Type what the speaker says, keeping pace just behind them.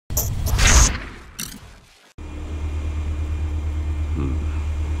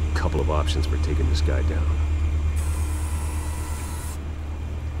Couple of options for taking this guy down.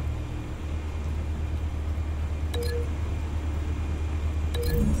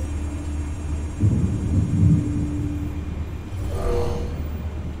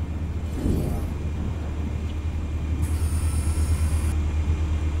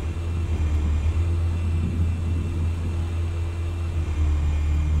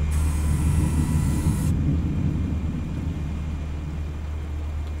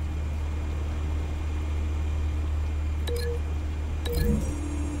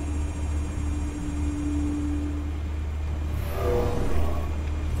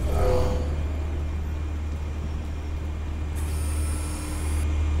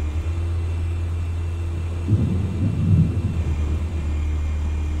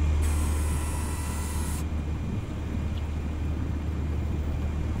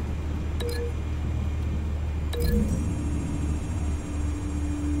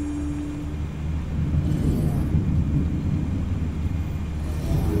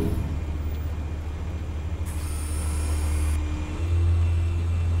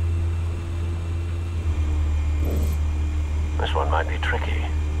 This one might be tricky.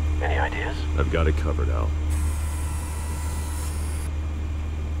 Any ideas? I've got it covered, Al.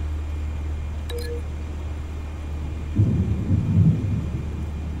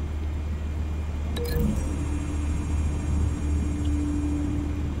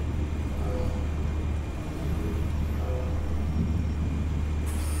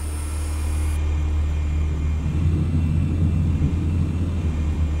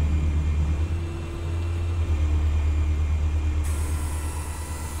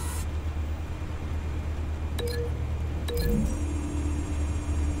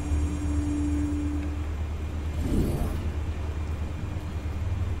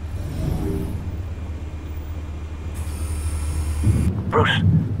 Bruce,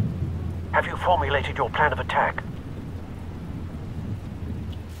 have you formulated your plan of attack?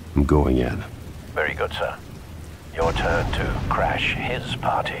 I'm going in. Very good, sir. Your turn to crash his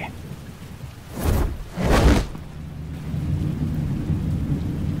party.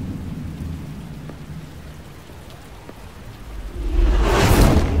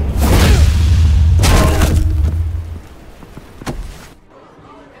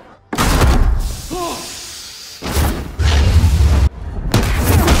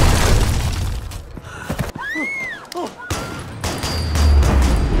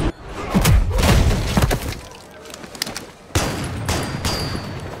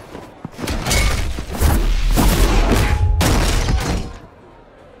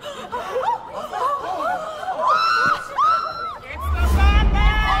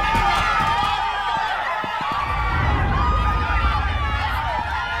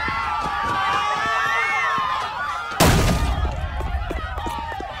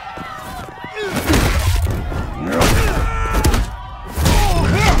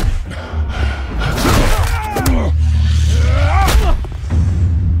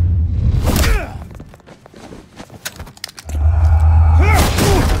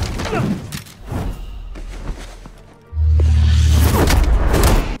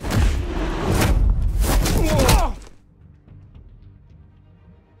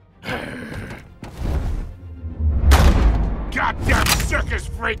 Goddamn circus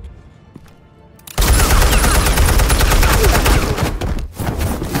freak!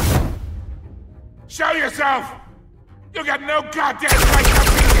 Show yourself! You got no goddamn right to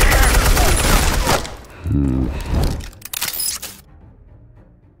be here!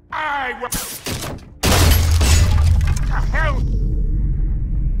 What the hell?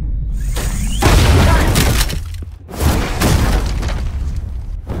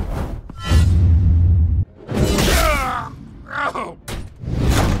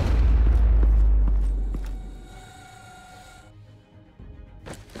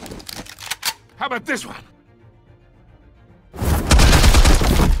 How about this one?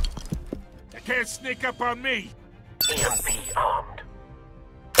 You can't sneak up on me. EMP armed.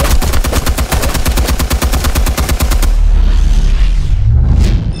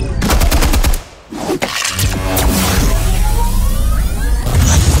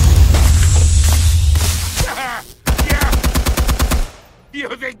 Yeah.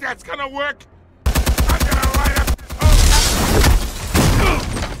 You think that's gonna work? I'm gonna light up this whole...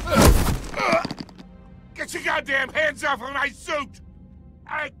 Get your goddamn hands off of my suit!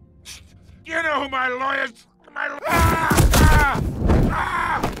 You know who my lawyers...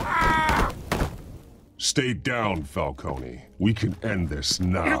 Stay down, Falcone. We can end this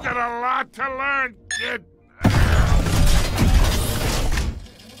now. You got a lot to learn, kid.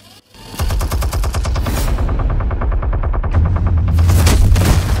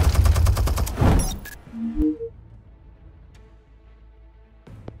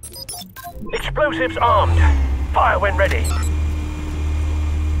 Explosives armed. Fire when ready.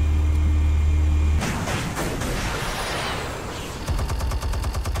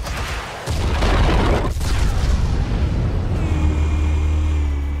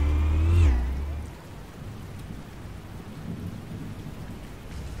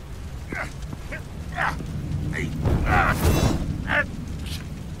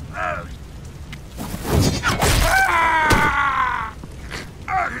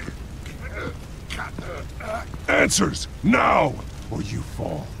 Answers, now, or you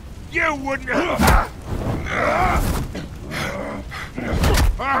fall. You wouldn't. All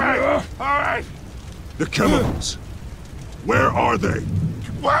right. The chemicals. Where are they?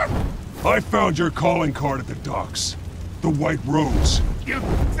 What? I found your calling card at the docks. The White Rose. You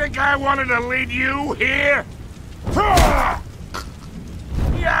think I wanted to lead you here?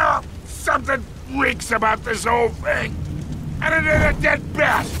 Yeah, something reeks about this whole thing. And it ain't a dead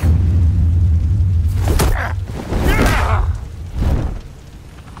bat.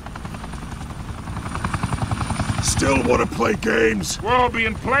 Still want to play games? We're all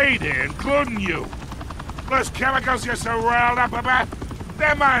being played here, including you. Those chemicals you're so riled up about,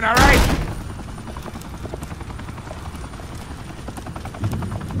 they're mine, all right?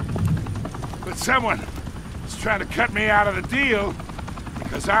 But someone is trying to cut me out of the deal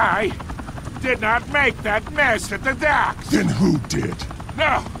because I did not make that mess at the docks. Then who did?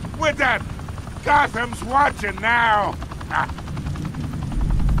 No, we're done. Gotham's watching now.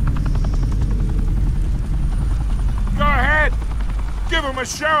 Go ahead. Give him a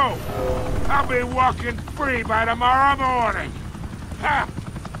show. I'll be walking free by tomorrow morning. Ha!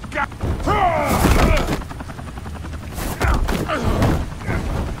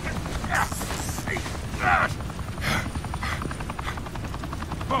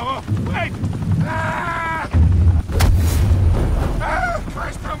 Oh, wait!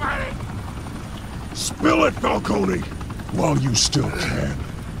 Christ almighty! Spill it, Falcone! While you still can.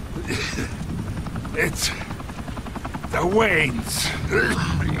 It's the Waynes.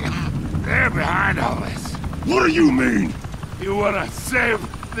 They're behind all this. What do you mean? You wanna save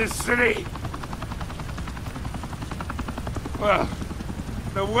this city? Well,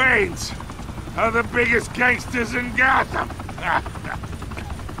 the Waynes are the biggest gangsters in Gotham.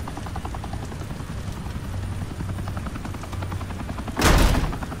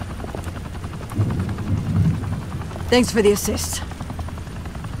 Thanks for the assist.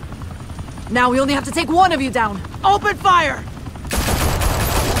 Now we only have to take one of you down. Open fire!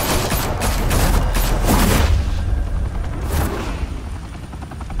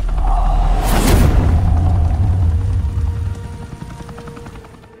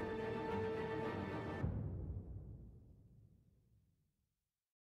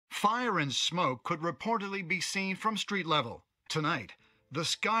 Fire and smoke could reportedly be seen from street level. Tonight, the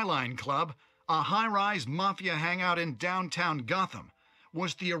Skyline Club, a high-rise mafia hangout in downtown Gotham,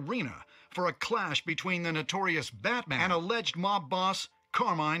 was the arena for a clash between the notorious Batman and alleged mob boss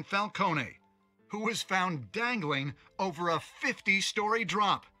Carmine Falcone, who was found dangling over a 50-story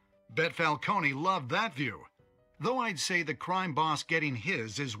drop. Bet Falcone loved that view. Though I'd say the crime boss getting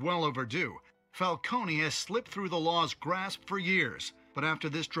his is well overdue, Falcone has slipped through the law's grasp for years. But after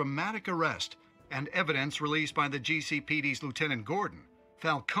this dramatic arrest and evidence released by the GCPD's Lieutenant Gordon,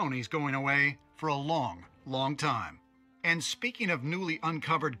 Falcone's going away for a long, long time. And speaking of newly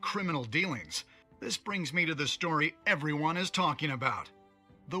uncovered criminal dealings, this brings me to the story everyone is talking about.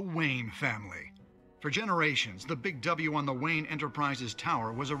 The Wayne family. For generations, the big W on the Wayne Enterprises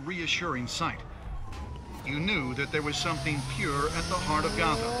Tower was a reassuring sight. You knew that there was something pure at the heart of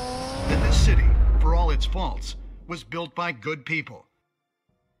Gotham. That this city, for all its faults, was built by good people.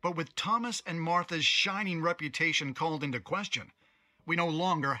 But with Thomas and Martha's shining reputation called into question, we no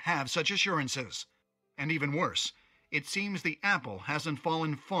longer have such assurances. And even worse, it seems the apple hasn't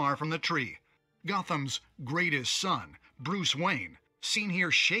fallen far from the tree. Gotham's greatest son, Bruce Wayne, seen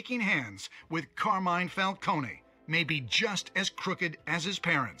here shaking hands with Carmine Falcone, may be just as crooked as his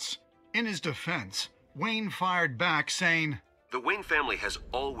parents. In his defense, Wayne fired back saying, "The Wayne family has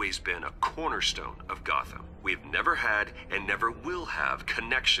always been a cornerstone of Gotham. We've never had and never will have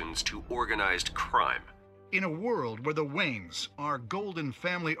connections to organized crime." In a world where the Waynes, our golden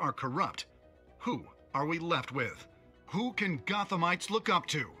family, are corrupt, who are we left with? Who can Gothamites look up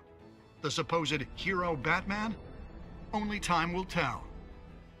to? The supposed hero Batman? Only time will tell.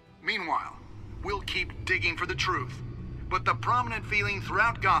 Meanwhile, we'll keep digging for the truth. But the prominent feeling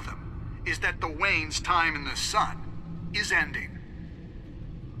throughout Gotham is that the Waynes' time in the sun is ending.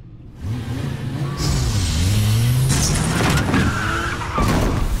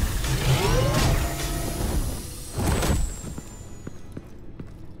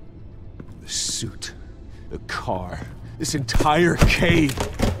 The suit this entire cave.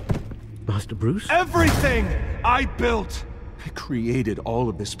 Master Bruce? Everything I built! I created all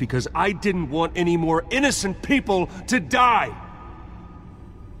of this because I didn't want any more innocent people to die!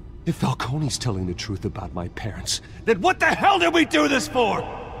 If Falcone's telling the truth about my parents, then what the hell did we do this for?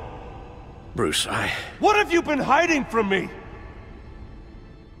 Bruce, What have you been hiding from me?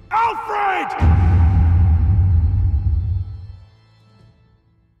 Alfred!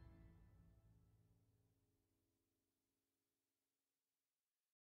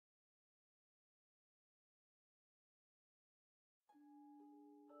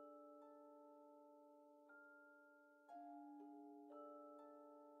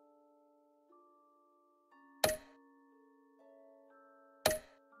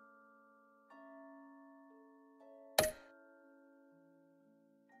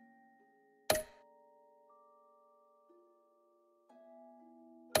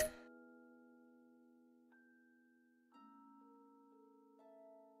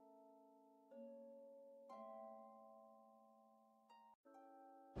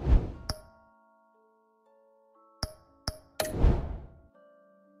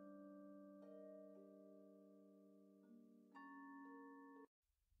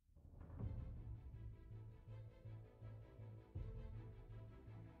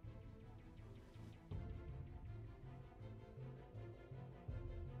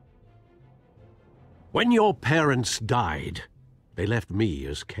 When your parents died, they left me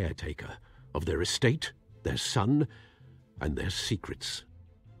as caretaker of their estate, their son, and their secrets.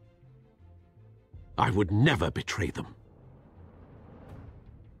 I would never betray them.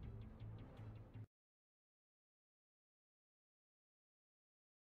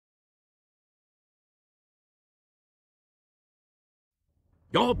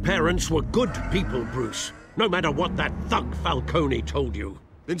 Your parents were good people, Bruce, no matter what that thug Falcone told you.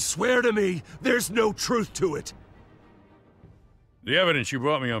 Then swear to me there's no truth to it. The evidence you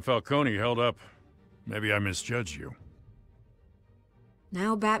brought me on Falcone held up. Maybe I misjudged you.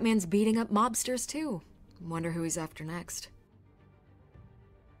 Now Batman's beating up mobsters too. Wonder who he's after next.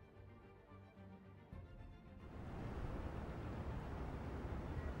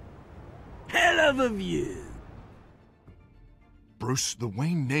 Hell of a view. Bruce, the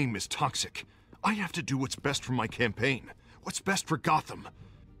Wayne name is toxic. I have to do what's best for my campaign. What's best for Gotham.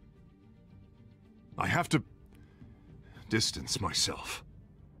 I have to distance myself.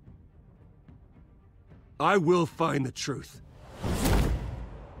 I will find the truth.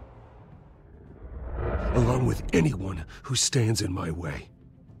 Along with anyone who stands in my way.